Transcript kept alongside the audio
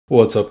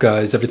What's up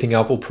guys, Everything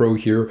Apple Pro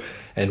here,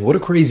 and what a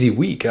crazy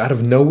week. Out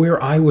of nowhere,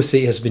 iOS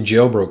 8 has been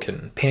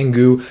jailbroken.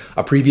 Pangu,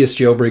 a previous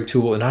jailbreak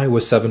tool in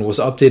iOS 7, was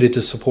updated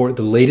to support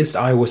the latest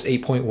iOS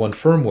 8.1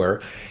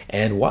 firmware,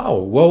 and wow,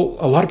 well,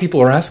 a lot of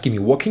people are asking me,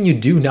 what can you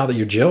do now that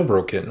you're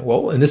jailbroken?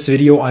 Well, in this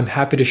video, I'm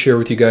happy to share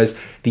with you guys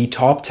the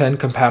top 10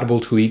 compatible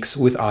tweaks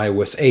with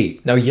iOS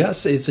 8. Now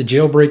yes, it's a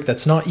jailbreak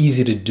that's not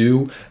easy to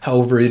do,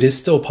 however, it is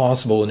still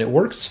possible and it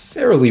works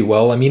fairly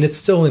well. I mean, it's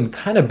still in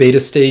kind of beta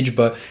stage,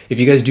 but if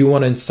you guys do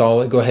want to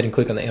install it, go ahead and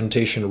click on the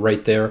annotation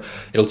right there.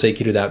 It'll take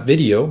you to that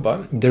video,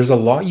 but there's a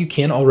lot you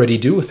can already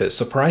do with it.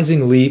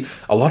 Surprisingly,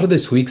 a lot of the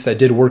tweaks that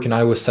did work in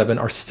iOS 7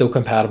 are still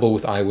compatible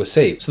with iOS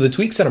 8. So the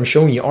tweaks that I'm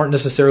showing you aren't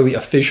necessarily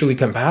officially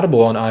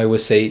compatible on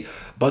iOS 8,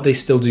 but they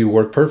still do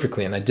work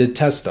perfectly, and I did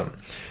test them.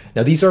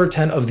 Now these are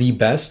 10 of the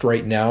best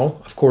right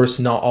now. Of course,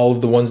 not all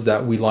of the ones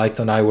that we liked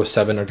on iOS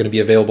 7 are going to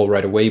be available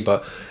right away,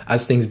 but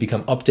as things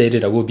become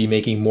updated, I will be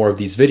making more of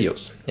these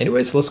videos.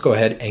 Anyways, let's go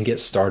ahead and get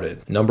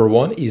started. Number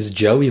one is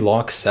Jelly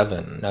Lock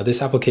 7. Now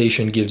this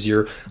application gives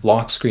your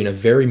lock screen a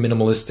very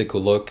minimalistic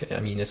look.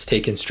 I mean, it's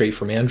taken straight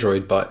from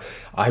Android, but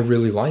I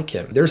really like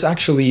it. There's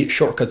actually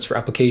shortcuts for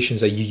applications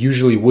that you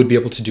usually would be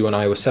able to do on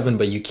iOS 7,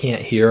 but you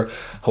can't here.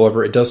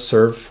 However, it does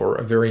serve for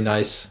a very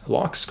nice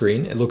lock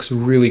screen. It looks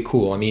really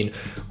cool. I mean,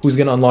 who's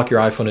going to unlock your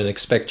iPhone and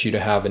expect you to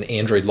have an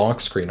Android lock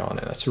screen on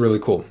it? That's really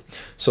cool.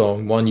 So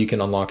one, you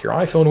can unlock your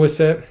iPhone with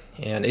it,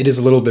 and it is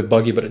a little bit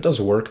buggy, but it does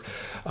work.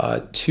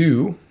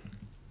 Two,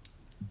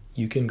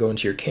 you can go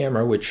into your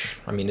camera, which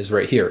I mean is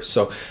right here.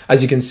 So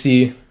as you can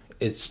see,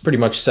 it's pretty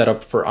much set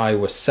up for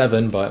iOS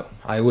 7, but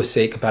iOS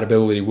 8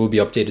 compatibility will be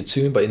updated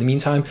soon. But in the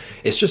meantime,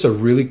 it's just a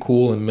really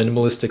cool and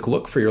minimalistic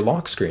look for your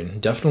lock screen.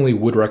 Definitely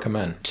would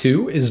recommend.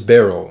 Two is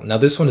Barrel. Now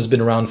this one has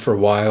been around for a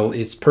while.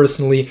 It's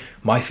personally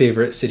my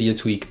favorite Cydia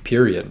tweak,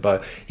 period.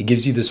 But it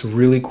gives you this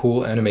really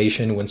cool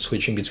animation when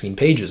switching between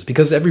pages,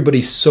 because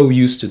everybody's so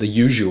used to the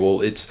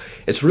usual. It's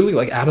really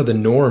like out of the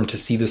norm to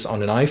see this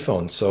on an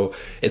iPhone. So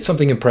it's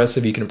something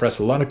impressive. You can impress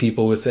a lot of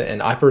people with it.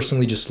 And I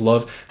personally just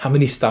love how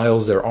many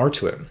styles there are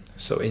to it.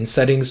 So in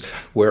settings,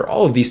 where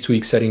all of these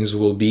tweak settings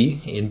will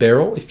be in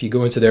Barrel, if you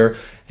go into there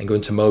and go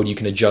into mode, you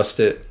can adjust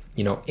it,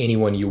 any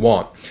one you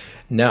want.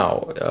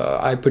 Now,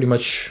 I pretty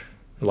much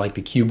like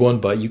the cube one,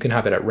 but you can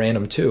have it at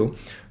random too.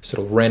 So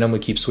it'll randomly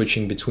keep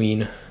switching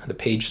between the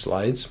page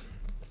slides.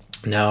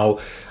 Now,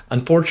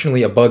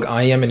 unfortunately, a bug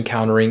I am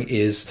encountering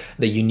is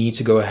that you need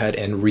to go ahead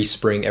and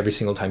respring every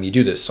single time you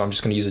do this. So I'm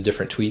just going to use a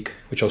different tweak,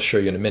 which I'll show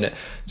you in a minute,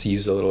 to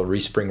use a little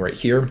respring right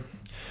here.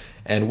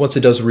 And once it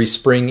does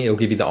respring, it'll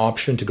give you the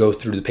option to go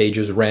through the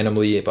pages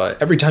randomly.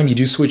 But every time you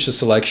do switch the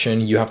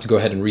selection, you have to go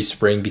ahead and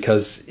respring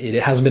because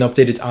it hasn't been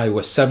updated to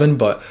iOS 7.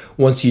 But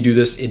once you do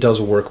this, it does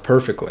work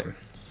perfectly.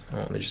 So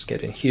let me just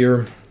get in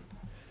here.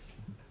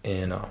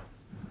 And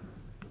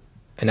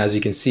as you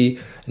can see,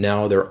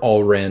 now they're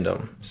all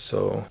random.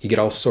 So you get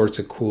all sorts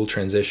of cool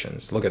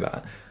transitions. Look at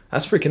that.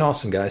 That's freaking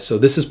awesome, guys. So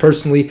this is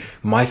personally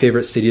my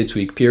favorite Cydia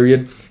tweak,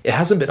 period. It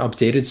hasn't been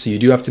updated, so you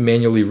do have to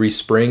manually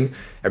respring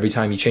every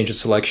time you change a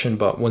selection,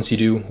 but once you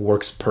do,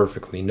 works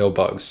perfectly, no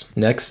bugs.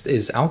 Next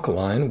is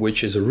Alkaline,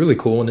 which is a really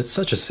cool one. It's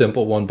such a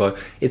simple one, but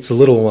it's the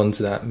little ones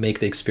that make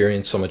the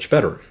experience so much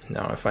better.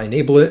 Now, if I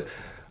enable it,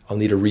 I'll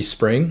need a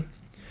respring.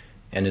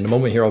 And in a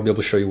moment here, I'll be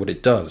able to show you what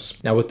it does.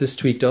 Now, what this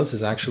tweak does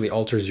is actually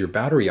alters your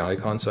battery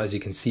icon. So as you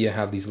can see, I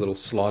have these little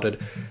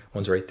slotted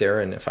ones right there.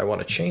 And if I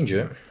want to change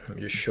it, let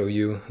me just show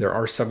you. There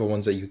are several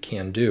ones that you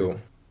can do.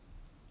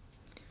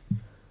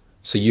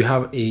 So you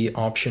have a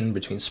option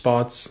between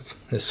spots,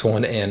 this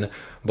one, and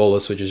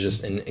bolus, which is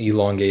just an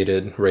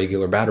elongated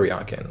regular battery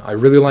icon. I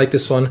really like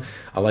this one.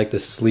 I like the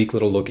sleek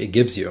little look it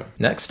gives you.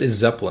 Next is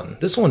Zeppelin.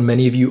 This one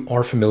many of you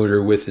are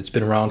familiar with. It's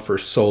been around for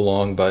so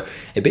long, but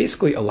it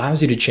basically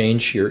allows you to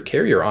change your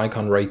carrier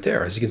icon right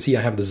there. As you can see,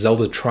 I have the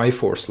Zelda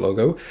Triforce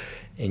logo,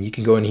 and you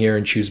can go in here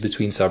and choose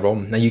between several.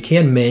 Now you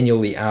can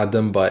manually add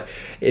them, but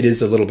it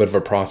is a little bit of a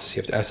process.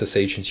 You have to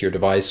SSH into your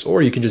device,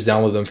 or you can just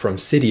download them from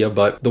Cydia,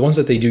 but the ones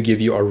that they do give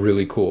you are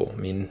really cool.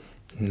 I mean,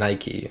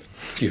 Nike,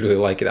 if you really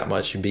like it that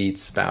much,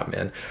 Beats,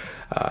 Batman.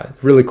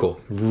 Really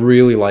cool.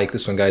 Really like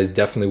this one, guys.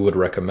 Definitely would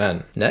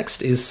recommend.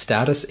 Next is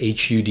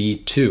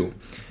StatusHUD 2.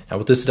 Now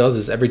what this does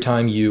is every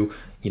time you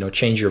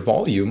change your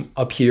volume,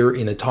 up here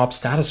in the top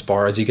status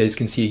bar, as you guys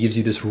can see, it gives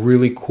you this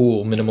really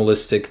cool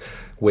minimalistic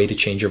way to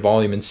change your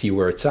volume and see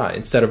where it's at.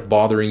 Instead of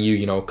bothering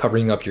you,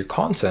 covering up your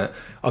content,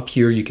 up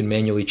here you can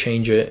manually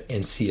change it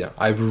and see it.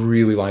 I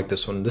really like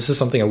this one. This is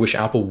something I wish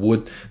Apple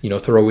would,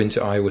 throw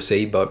into iOS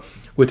 8, but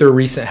with their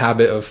recent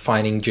habit of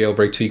finding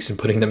jailbreak tweaks and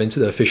putting them into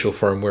the official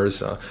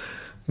firmwares,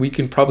 we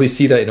can probably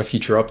see that in a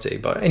future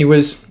update. But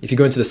anyways, if you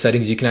go into the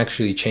settings, you can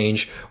actually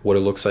change what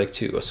it looks like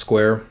to a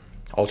square.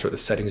 Alter the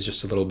settings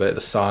just a little bit,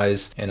 the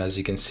size, and as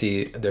you can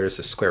see, there's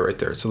a square right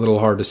there. It's a little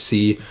hard to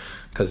see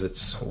because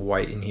it's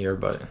white in here,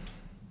 but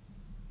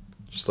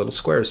just little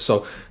squares.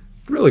 So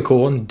really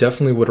cool one.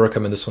 Definitely would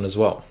recommend this one as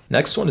well.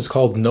 Next one is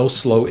called No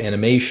Slow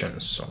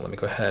Animations. So let me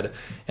go ahead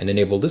and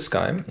enable this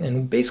guy.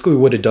 And basically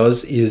what it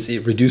does is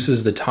it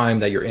reduces the time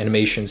that your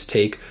animations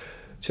take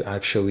to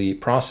actually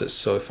process.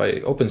 So if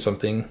I open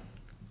something,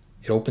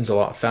 it opens a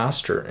lot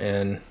faster,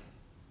 and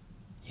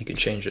you can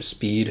change the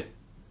speed.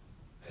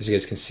 As you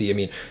guys can see, I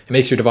mean, it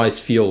makes your device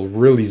feel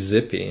really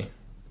zippy.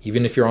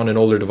 Even if you're on an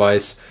older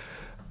device,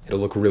 it'll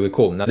look really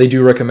cool. Now, they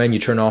do recommend you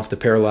turn off the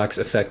parallax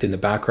effect in the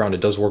background.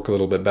 It does work a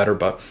little bit better,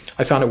 but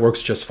I found it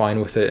works just fine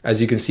with it.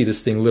 As you can see,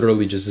 this thing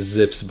literally just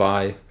zips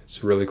by.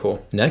 It's really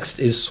cool. Next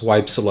is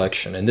swipe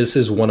selection, and this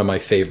is one of my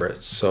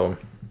favorites. So,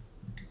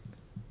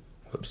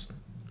 whoops.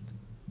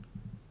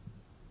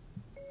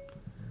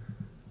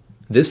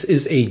 This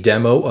is a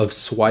demo of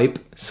swipe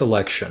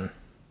selection.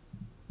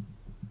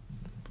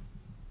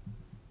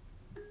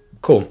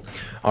 Cool.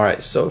 All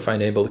right, so if I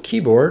enable the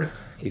keyboard,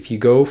 if you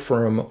go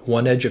from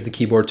one edge of the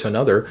keyboard to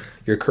another,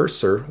 your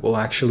cursor will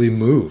actually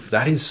move.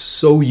 That is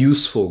so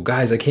useful.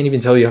 Guys, I can't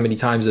even tell you how many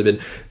times I've been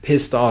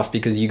pissed off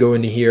because you go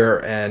into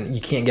here and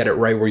you can't get it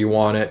right where you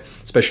want it,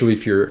 especially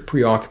if you're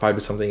preoccupied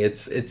with something.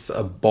 It's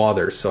a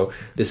bother. So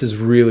this is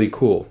really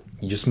cool.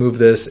 You just move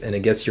this and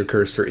it gets your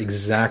cursor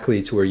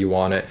exactly to where you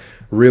want it,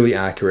 really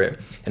accurate.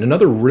 And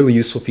another really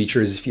useful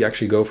feature is if you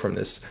actually go from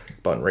this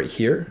button right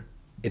here,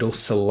 it'll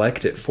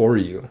select it for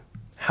you.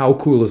 How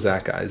cool is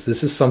that, guys?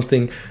 This is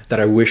something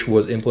that I wish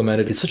was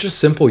implemented. It's such a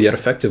simple yet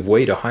effective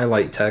way to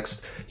highlight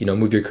text, you know,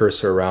 move your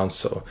cursor around.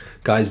 So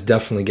guys,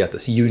 definitely get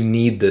this. You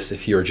need this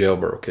if you're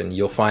jailbroken.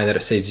 You'll find that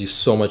it saves you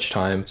so much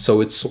time.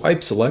 So it's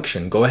swipe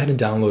selection. Go ahead and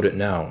download it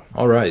now.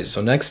 All right,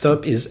 so next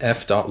up is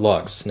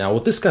f.lux. Now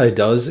what this guy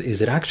does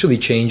is it actually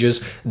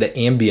changes the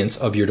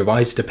ambience of your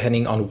device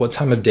depending on what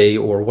time of day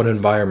or what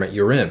environment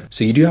you're in.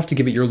 So you do have to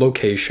give it your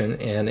location,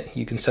 and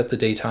you can set the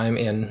daytime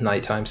and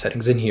nighttime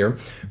settings in here.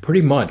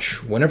 Pretty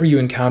much whenever you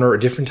encounter a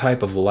different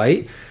type of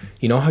light,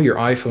 you know how your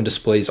iPhone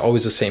display is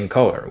always the same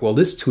color? Well,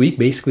 this tweak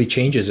basically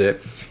changes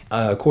it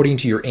according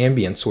to your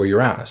ambience where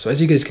you're at. So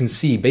as you guys can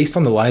see, based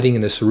on the lighting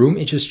in this room,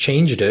 it just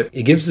changed it.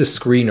 It gives the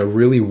screen a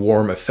really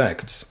warm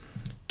effect.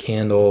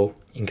 Candle,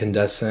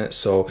 incandescent.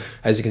 So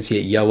as you can see,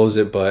 it yellows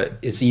it, but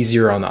it's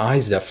easier on the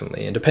eyes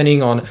definitely. And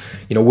depending on,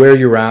 you know, where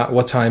you're at,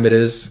 what time it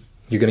is,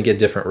 you're going to get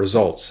different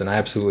results. And I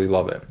absolutely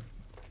love it.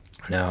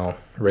 Now,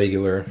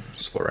 regular,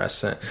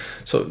 fluorescent.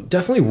 So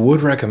definitely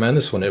would recommend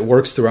this one. It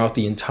works throughout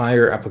the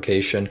entire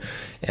application,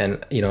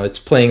 and you know, it's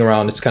playing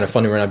around. It's kind of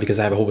funny right now because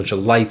I have a whole bunch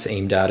of lights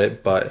aimed at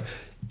it, but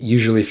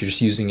usually if you're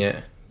just using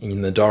it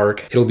in the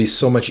dark, it'll be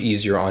so much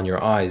easier on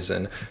your eyes.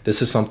 And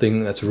this is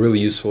something that's really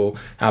useful,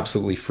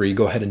 absolutely free.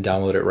 Go ahead and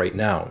download it right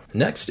now.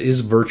 Next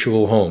is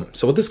VirtualHome.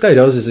 So what this guy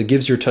does is it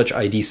gives your Touch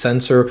ID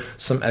sensor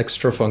some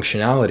extra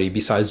functionality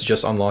besides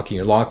just unlocking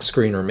your lock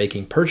screen or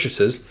making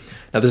purchases.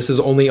 Now this is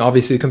only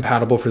obviously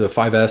compatible for the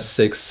 5S,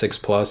 6, 6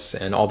 Plus,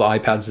 and all the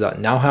iPads that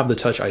now have the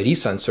Touch ID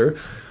sensor,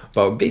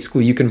 but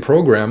basically you can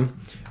program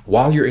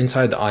while you're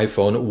inside the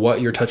iPhone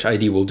what your Touch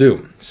ID will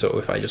do. So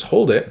if I just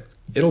hold it,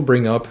 it'll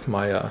bring up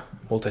my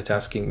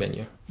multitasking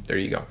menu. There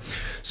you go.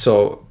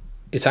 So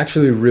it's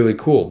actually really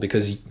cool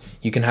because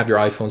you can have your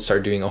iPhone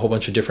start doing a whole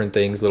bunch of different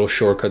things, little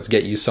shortcuts,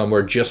 get you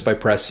somewhere just by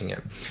pressing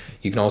it.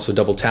 You can also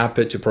double tap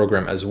it to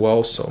program as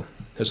well. So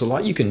there's a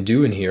lot you can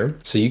do in here.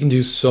 So you can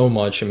do so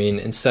much. I mean,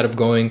 instead of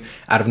going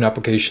out of an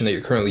application that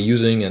you're currently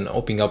using and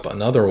opening up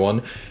another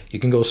one, you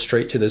can go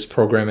straight to this,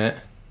 program it,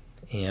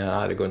 and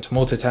either go into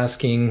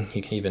multitasking.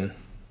 You can even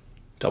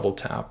double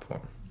tap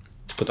or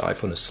put the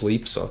iPhone to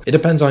sleep. So it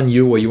depends on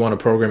you what you want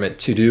to program it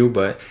to do,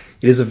 but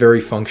it is a very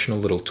functional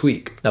little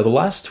tweak. Now the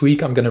last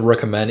tweak I'm going to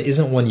recommend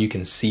isn't one you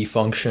can see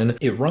function.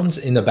 It runs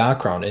in the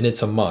background and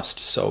it's a must.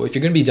 So if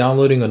you're going to be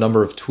downloading a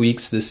number of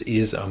tweaks, this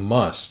is a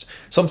must.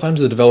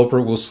 Sometimes the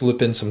developer will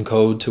slip in some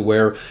code to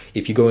where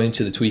if you go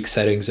into the tweak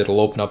settings, it'll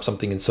open up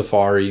something in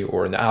Safari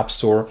or in the App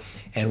Store.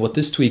 And what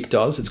this tweak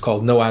does, it's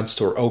called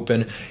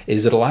NoAddStoreOpen,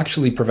 is it'll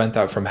actually prevent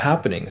that from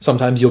happening.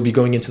 Sometimes you'll be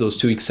going into those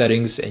tweak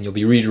settings and you'll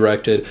be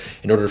redirected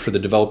in order for the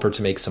developer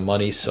to make some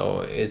money.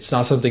 So it's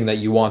not something that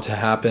you want to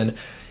happen,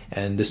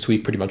 and this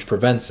tweak pretty much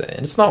prevents it. And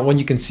it's not one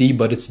you can see,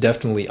 but it's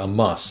definitely a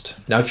must.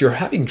 Now, if you're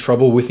having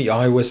trouble with the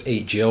iOS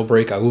 8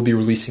 jailbreak, I will be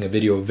releasing a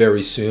video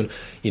very soon,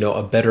 you know,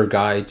 a better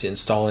guide to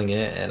installing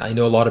it. And I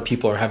know a lot of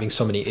people are having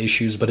so many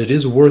issues, but it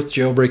is worth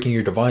jailbreaking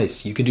your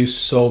device. You can do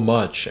so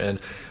much. And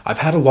I've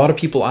had a lot of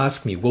people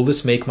ask me, will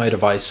this make my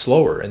device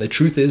slower? And the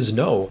truth is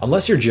no.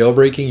 Unless you're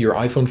jailbreaking your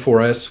iPhone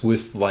 4S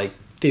with like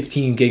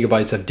 15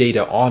 gigabytes of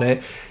data on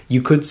it,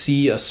 you could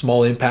see a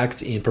small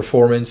impact in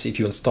performance if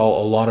you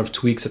install a lot of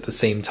tweaks at the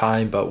same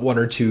time, but one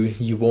or two,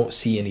 you won't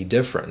see any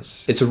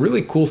difference. It's a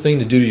really cool thing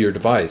to do to your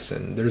device,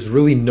 and there's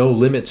really no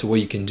limit to what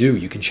you can do.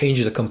 You can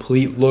change the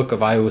complete look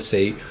of iOS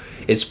 8.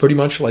 It's pretty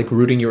much like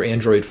rooting your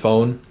Android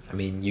phone. I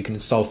mean, you can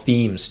install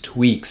themes,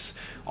 tweaks,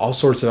 all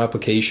sorts of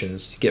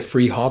applications, get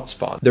free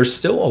hotspot. There's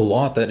still a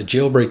lot that a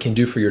jailbreak can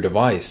do for your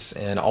device.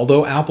 And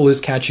although Apple is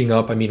catching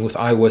up, I mean, with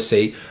iOS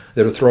 8,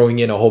 they're throwing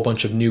in a whole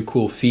bunch of new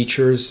cool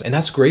features, and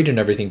that's great and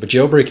everything, but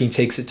jailbreaking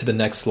takes it to the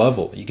next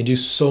level. You can do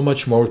so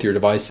much more with your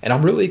device, and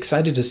I'm really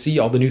excited to see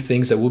all the new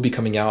things that will be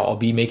coming out. I'll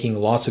be making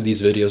lots of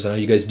these videos. I know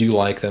you guys do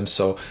like them,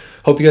 so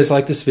hope you guys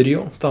like this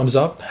video. Thumbs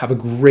up. Have a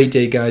great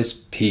day, guys.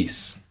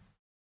 Peace.